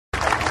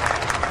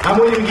I'm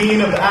William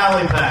Gheen of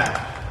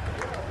ALIPAC,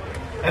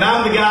 and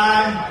I'm the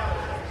guy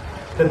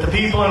that the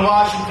people in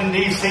Washington,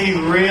 D.C.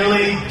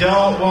 really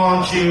don't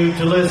want you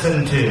to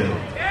listen to.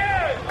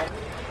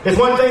 There's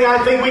one thing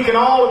I think we can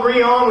all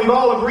agree on, we've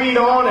all agreed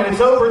on, and it's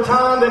over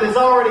time that it's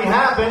already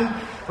happened.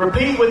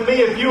 Repeat with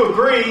me if you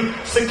agree.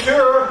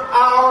 Secure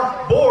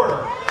our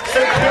border.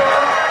 Secure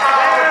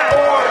our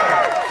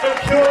border.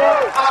 Secure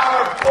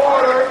our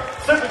border.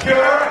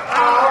 Secure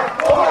our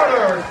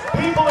borders.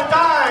 People are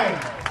dying.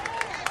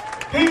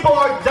 People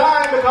are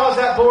dying because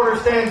that border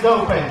stands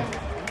open.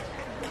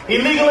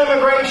 Illegal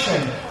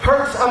immigration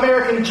hurts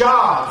American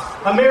jobs,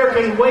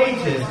 American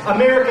wages,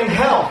 American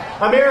health,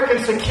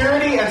 American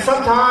security, and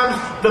sometimes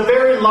the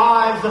very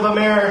lives of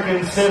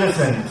American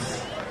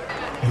citizens.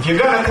 If you're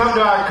going to come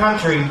to our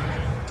country,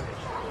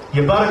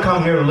 you better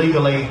come here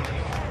legally,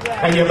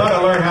 and you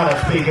better learn how to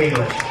speak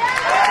English.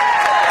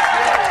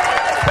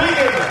 Speak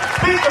English.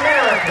 Speak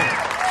American.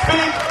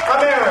 Speak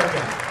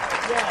American.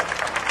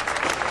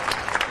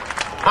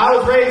 I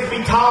was raised to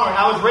be tolerant.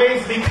 I was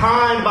raised to be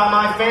kind by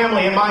my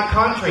family and my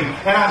country.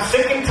 And I'm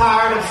sick and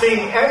tired of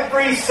seeing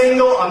every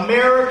single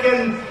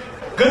American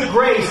good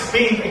grace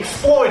being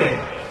exploited.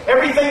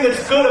 Everything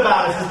that's good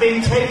about us is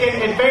being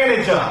taken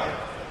advantage of.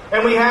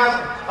 And we have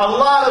a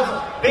lot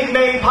of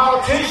big-name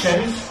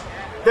politicians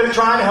that are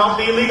trying to help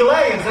the illegal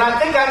aliens. And I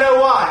think I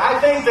know why. I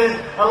think that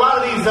a lot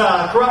of these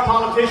corrupt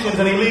politicians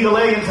and illegal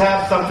aliens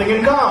have something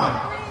in common.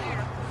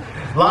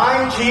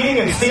 Lying, cheating,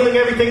 and stealing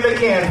everything they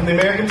can from the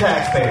American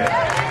taxpayer.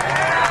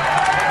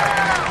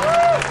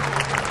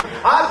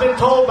 I've been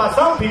told by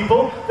some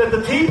people that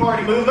the Tea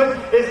Party movement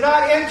is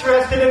not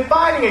interested in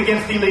fighting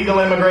against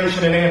illegal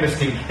immigration and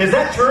amnesty. Is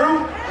that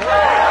true?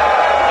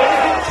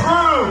 Is it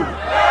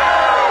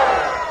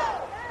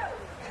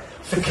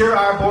true? Secure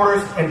our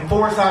borders,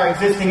 enforce our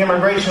existing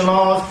immigration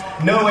laws,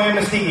 no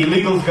amnesty,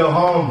 illegals go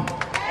home.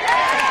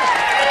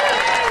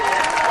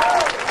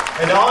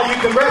 And to all you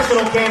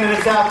congressional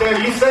candidates out there,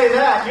 you say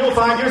that, you'll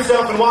find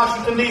yourself in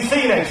Washington,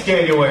 D.C. next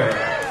January.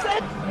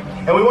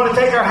 And we want to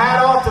take our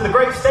hat off to the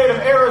great state of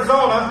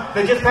Arizona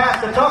that just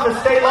passed the toughest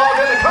state laws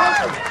in the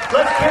country.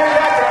 Let's carry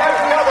that to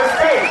every other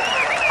state.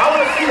 I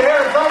want to see the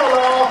Arizona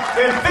law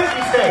in 50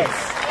 states.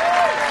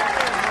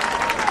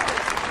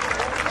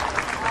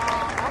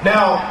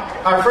 Now,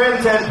 our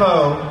friend Ted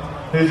Poe,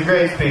 who's a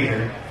great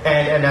speaker,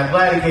 and I'm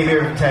glad he came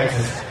here from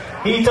Texas,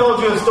 he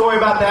told you a story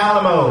about the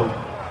Alamo.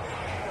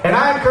 And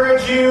I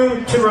encourage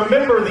you to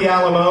remember the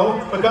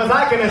Alamo because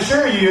I can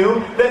assure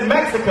you that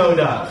Mexico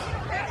does.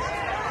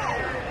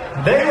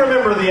 They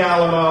remember the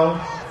Alamo,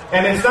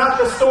 and it's not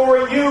the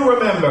story you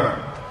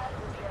remember.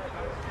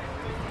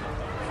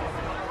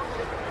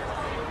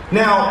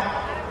 Now,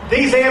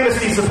 these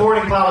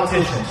amnesty-supporting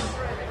politicians,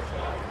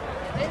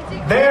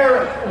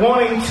 they're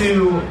wanting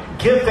to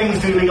give things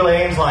to illegal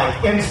aliens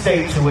like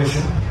in-state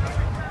tuition.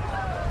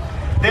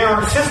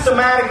 They're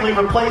systematically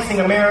replacing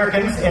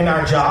Americans in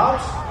our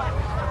jobs,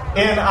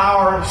 in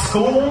our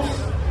schools,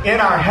 in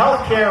our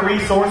health care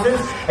resources,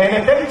 and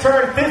if they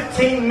turn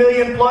 15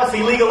 million plus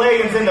illegal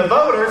aliens into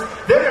voters,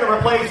 they're going to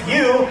replace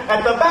you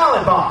at the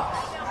ballot box.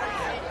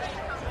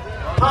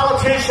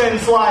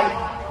 Politicians like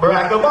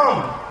Barack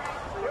Obama,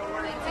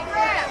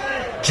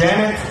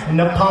 Janet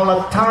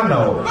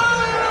Napolitano,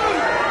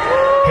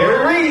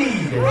 Harry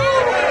Reid,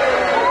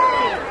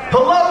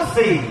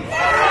 Pelosi,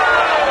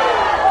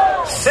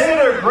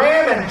 Senator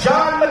Graham and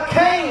John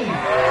McCain.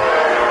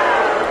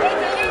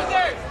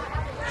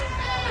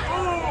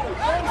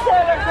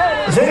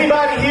 Is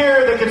anybody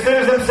here that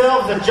considers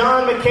themselves a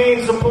John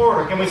McCain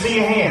supporter? Can we see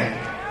your hand?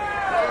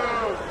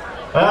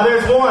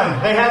 There's one.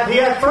 He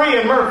had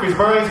 3 in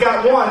Murfreesboro. He's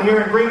got 1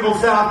 here in Greenville,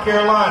 South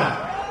Carolina.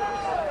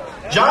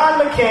 John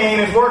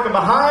McCain is working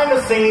behind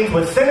the scenes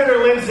with Senator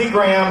Lindsey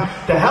Graham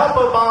to help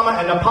Obama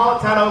and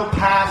Napolitano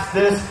pass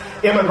this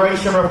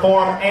immigration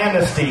reform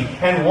amnesty.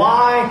 And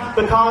why?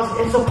 Because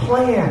it's a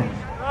plan.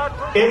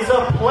 It's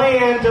a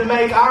plan to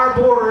make our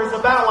borders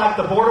about like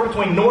the border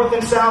between North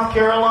and South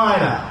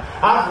Carolina.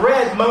 I've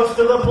read most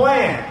of the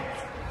plan.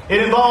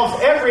 It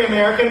involves every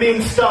American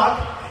being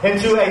stuck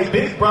into a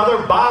Big Brother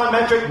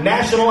biometric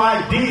national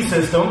ID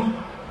system,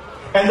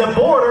 and the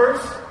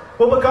borders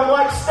will become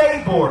like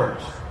state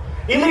borders.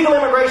 Illegal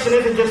immigration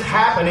isn't just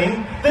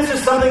happening. This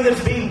is something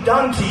that's being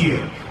done to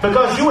you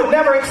because you would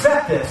never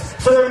accept this.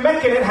 So they're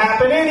making it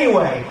happen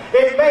anyway.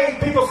 It made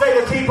people say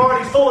the Tea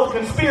Party's full of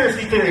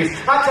conspiracy theories.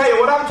 I tell you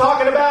what I'm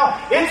talking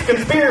about, it's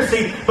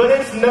conspiracy, but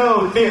it's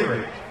no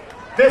theory.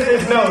 This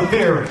is no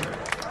theory.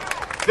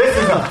 This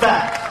is a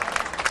fact.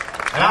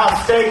 And I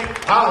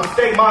will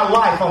stake my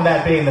life on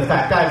that being the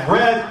fact. I've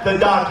read the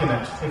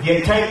documents, if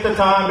you take the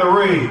time to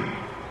read.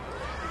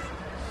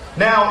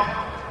 Now,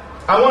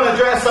 I want to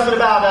address something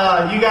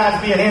about you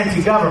guys being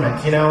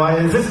anti-government. You know,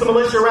 is this the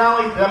militia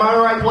rally? Am I in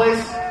the right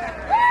place?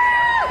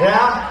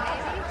 Yeah?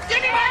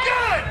 Give me my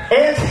gun!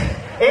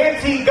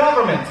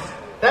 Anti-government.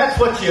 That's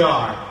what you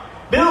are.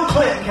 Bill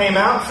Clinton came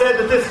out and said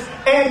that this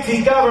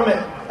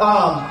anti-government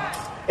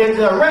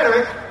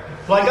rhetoric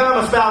like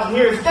I'm espousing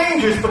here, is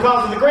dangerous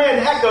because in the grand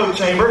echo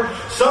chamber,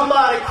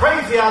 somebody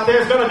crazy out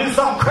there is going to do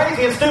something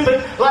crazy and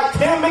stupid like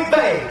Tim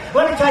McVeigh.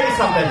 Let me tell you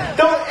something.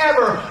 Don't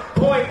ever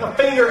point a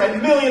finger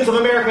at millions of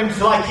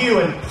Americans like you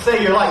and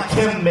say you're like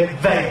Tim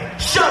McVeigh.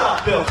 Shut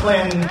up, Bill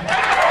Clinton.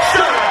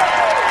 Shut up.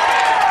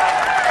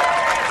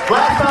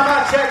 Last time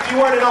I checked, you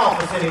weren't in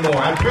office anymore.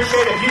 I'd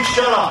appreciate it if you'd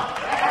shut up.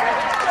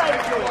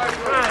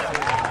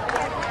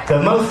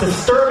 The most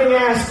disturbing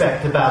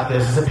aspect about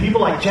this is that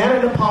people like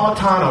Janet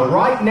Napolitano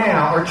right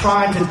now are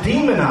trying to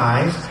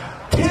demonize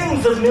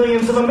tens of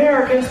millions of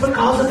Americans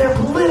because of their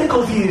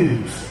political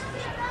views.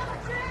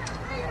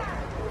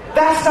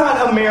 That's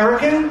not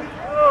American.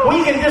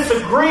 We can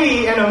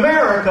disagree in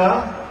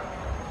America,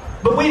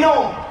 but we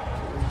don't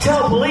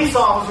tell police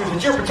officers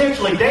that you're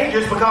potentially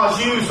dangerous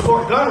because you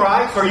support gun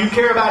rights or you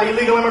care about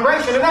illegal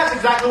immigration, and that's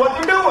exactly what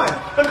they're doing,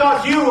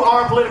 because you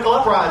are a political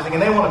uprising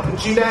and they want to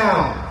put you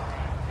down.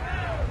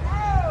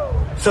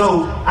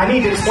 So I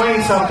need to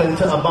explain something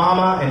to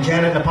Obama and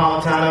Janet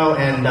Napolitano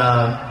and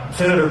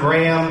Senator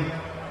Graham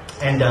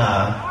and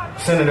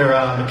Senator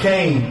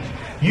McCain.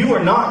 You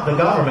are not the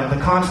government.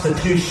 The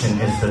Constitution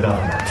is the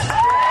government.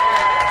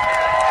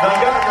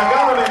 The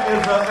government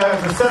is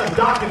a set of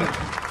documents,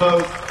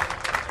 folks.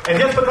 And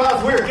just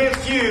because we're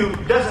against you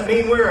doesn't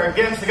mean we're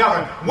against the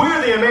government.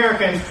 We're the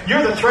Americans.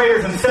 You're the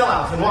traitors and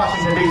sellouts in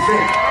Washington, D.C.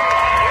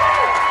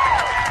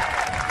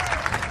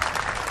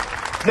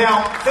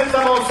 Now, since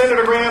I'm on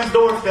Senator Graham's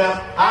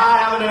doorstep, I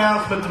have an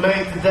announcement to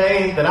make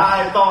today that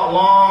I have thought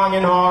long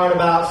and hard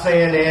about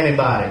saying to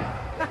anybody.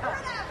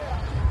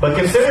 But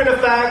considering the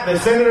fact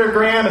that Senator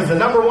Graham is the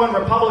 #1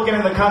 Republican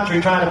in the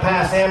country trying to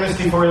pass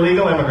amnesty for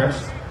illegal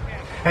immigrants,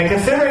 and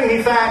considering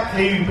the fact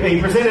he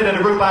presented in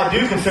a group I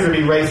do consider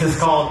to be racist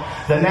called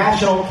the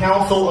National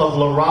Council of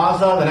La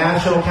Raza, the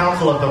National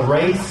Council of the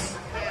Race.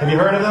 Have you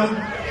heard of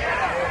them?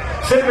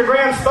 Senator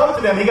Graham spoke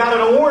to them. He got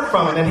an award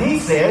from it, and he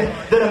said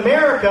that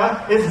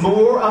America is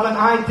more of an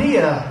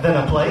idea than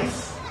a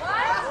place.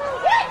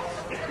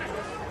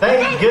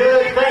 Thank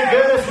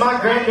goodness my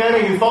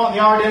granddaddy who fought in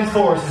the Ardennes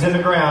Forest is in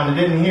the ground and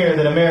didn't hear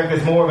that America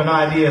is more of an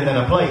idea than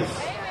a place.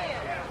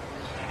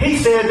 He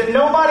said that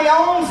nobody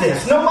owns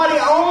this. Nobody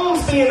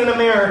owns being an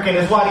American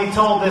is what he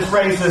told this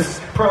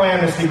racist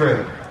pro-amnesty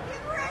group.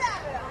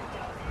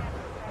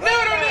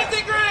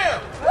 Lindsey Graham!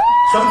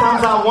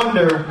 Sometimes I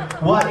wonder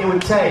what it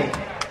would take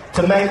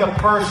to make a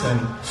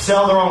person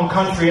sell their own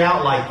country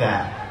out like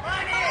that.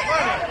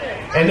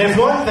 And there's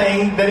one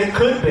thing that it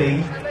could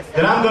be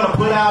that I'm going to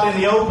put out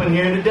in the open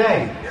here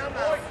today.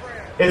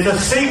 It's a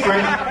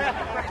secret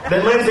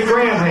that Lindsey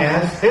Graham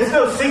has. It's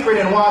no secret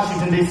in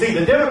Washington, D.C.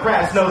 The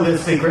Democrats know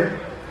this secret.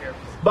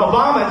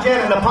 Obama and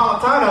Janet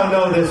Napolitano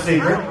know this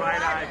secret.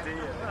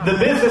 The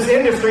business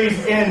industries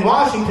in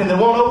Washington that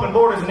won't open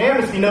borders and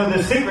amnesty know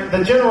this secret.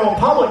 The general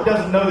public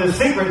doesn't know this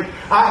secret.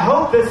 I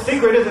hope this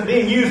secret isn't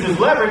being used as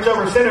leverage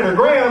over Senator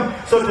Graham.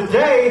 So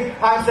today,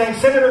 I'm saying,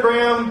 Senator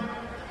Graham,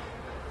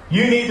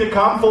 you need to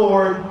come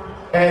forward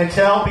and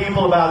tell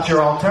people about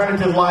your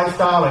alternative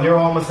lifestyle and your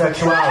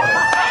homosexuality.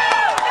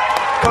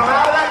 Come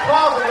out of that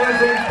closet,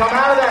 Lindsey. Come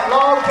out of that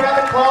log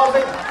cabin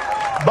closet.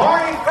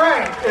 Barney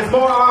Frank is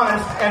more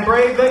honest and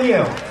brave than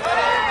you.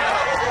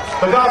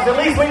 Because at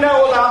least we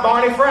know about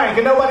Barney Frank,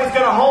 and nobody's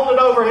going to hold it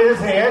over his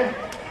head.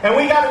 And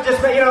we got to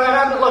just, and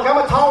I'm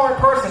a tolerant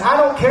person. I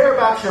don't care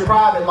about your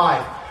private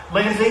life,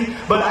 Lindsey.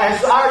 But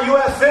as our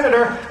U.S.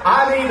 Senator,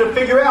 I need to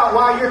figure out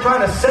why you're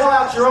trying to sell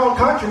out your own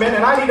countrymen,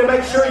 and I need to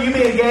make sure you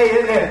being gay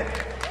isn't it.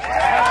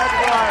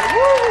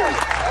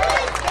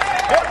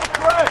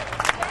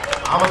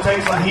 I'm going to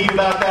take some heat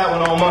about that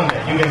one on Monday.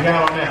 You can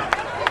count on that.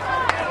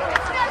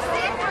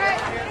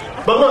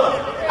 But look,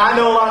 I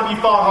know a lot of you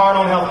fought hard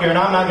on health care, and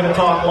I'm not going to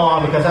talk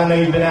long because I know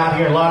you've been out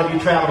here, and a lot of you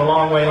traveled a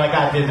long way like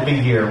I did to be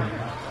here.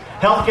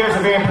 Health care is a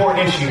very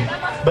important issue,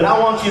 but I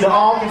want you to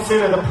all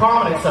consider the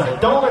prominence of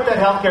it. Don't let that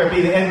health care be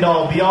the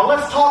end-all, be-all.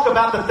 Let's talk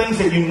about the things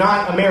that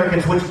unite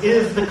Americans, which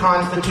is the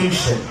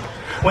Constitution.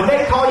 When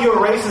they call you a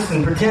racist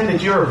and pretend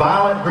that you're a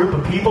violent group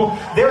of people,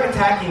 they're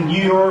attacking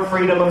your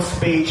freedom of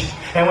speech.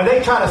 And when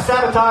they try to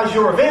sabotage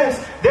your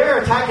events, they're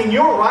attacking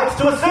your rights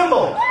to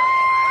assemble.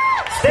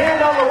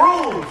 Stand on the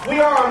rules. We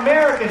are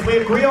Americans. We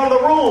agree on the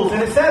rules.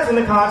 And it says in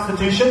the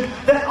Constitution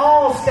that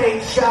all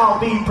states shall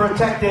be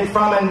protected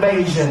from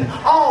invasion.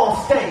 All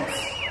states.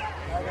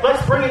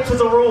 Let's bring it to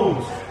the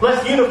rules.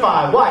 Let's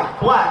unify white,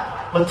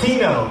 black,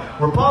 Latino,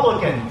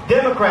 Republican,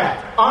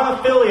 Democrat,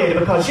 unaffiliated,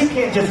 because you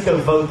can't just go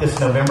vote this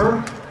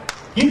November.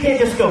 You can't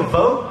just go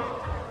vote.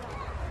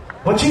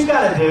 What you've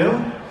got to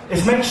do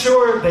is make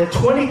sure that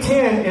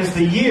 2010 is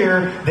the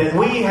year that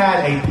we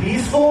had a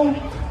peaceful,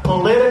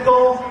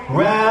 political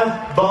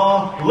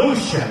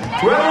revolution.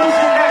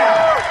 Revolution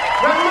now.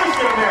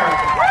 Revolution,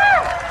 America.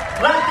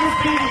 Let this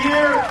be the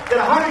year that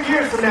 100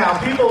 years from now,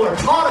 people are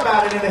taught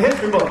about it in the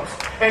history books.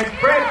 And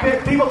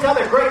people tell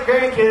their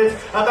great-grandkids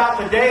about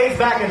the days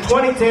back in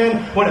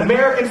 2010 when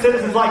American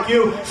citizens like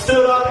you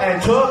stood up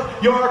and took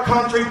your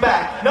country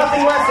back.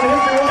 Nothing less than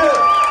history will do.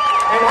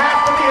 It has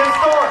to be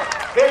historic.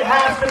 It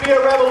has to be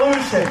a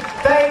revolution.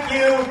 Thank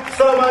you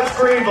so much,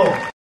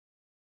 Greenville.